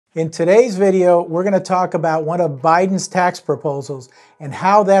In today's video, we're going to talk about one of Biden's tax proposals and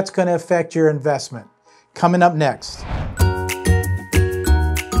how that's going to affect your investment. Coming up next.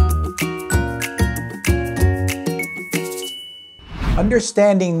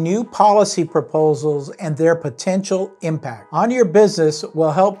 Understanding new policy proposals and their potential impact on your business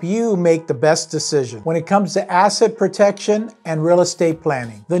will help you make the best decision when it comes to asset protection and real estate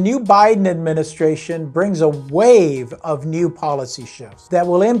planning. The new Biden administration brings a wave of new policy shifts that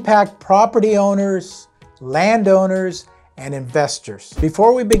will impact property owners, landowners, and investors.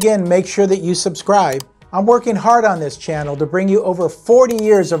 Before we begin, make sure that you subscribe. I'm working hard on this channel to bring you over 40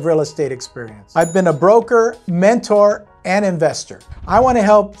 years of real estate experience. I've been a broker, mentor, and investor. I want to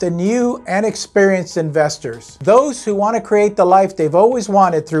help the new and experienced investors, those who want to create the life they've always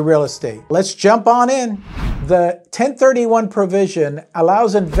wanted through real estate. Let's jump on in. The 1031 provision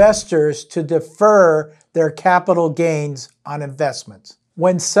allows investors to defer their capital gains on investments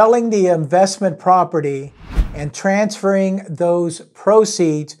when selling the investment property and transferring those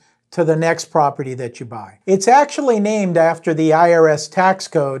proceeds to the next property that you buy. It's actually named after the IRS tax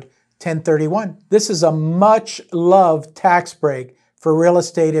code 1031. This is a much loved tax break for real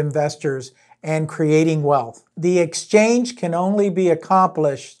estate investors and creating wealth. The exchange can only be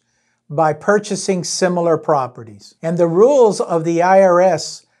accomplished by purchasing similar properties. And the rules of the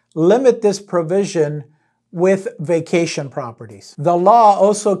IRS limit this provision with vacation properties. The law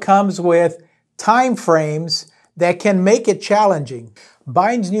also comes with time frames that can make it challenging.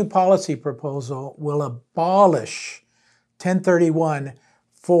 Biden's new policy proposal will abolish 1031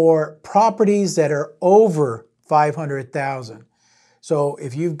 for properties that are over $500,000. So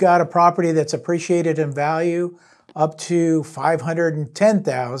if you've got a property that's appreciated in value up to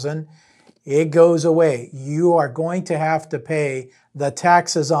 $510,000, it goes away. You are going to have to pay the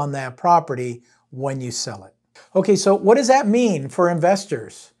taxes on that property when you sell it. Okay, so what does that mean for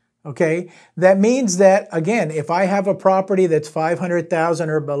investors? Okay, that means that, again, if I have a property that's $500,000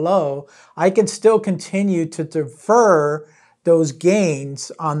 or below, I can still continue to defer those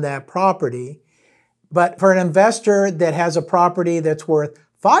gains on that property. But for an investor that has a property that's worth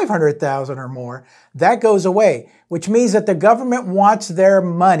 $500,000 or more, that goes away, which means that the government wants their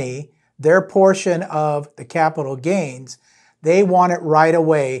money, their portion of the capital gains, they want it right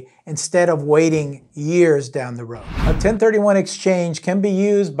away instead of waiting years down the road. A 1031 exchange can be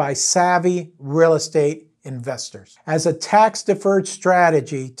used by savvy real estate investors as a tax-deferred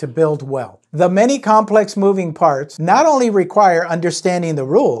strategy to build wealth. The many complex moving parts not only require understanding the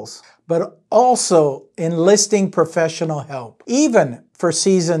rules, but also enlisting professional help, even for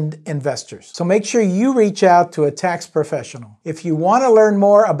seasoned investors. So make sure you reach out to a tax professional. If you want to learn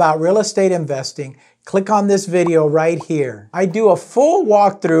more about real estate investing, click on this video right here. I do a full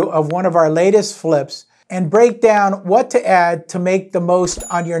walkthrough of one of our latest flips and break down what to add to make the most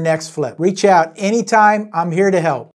on your next flip. Reach out anytime. I'm here to help.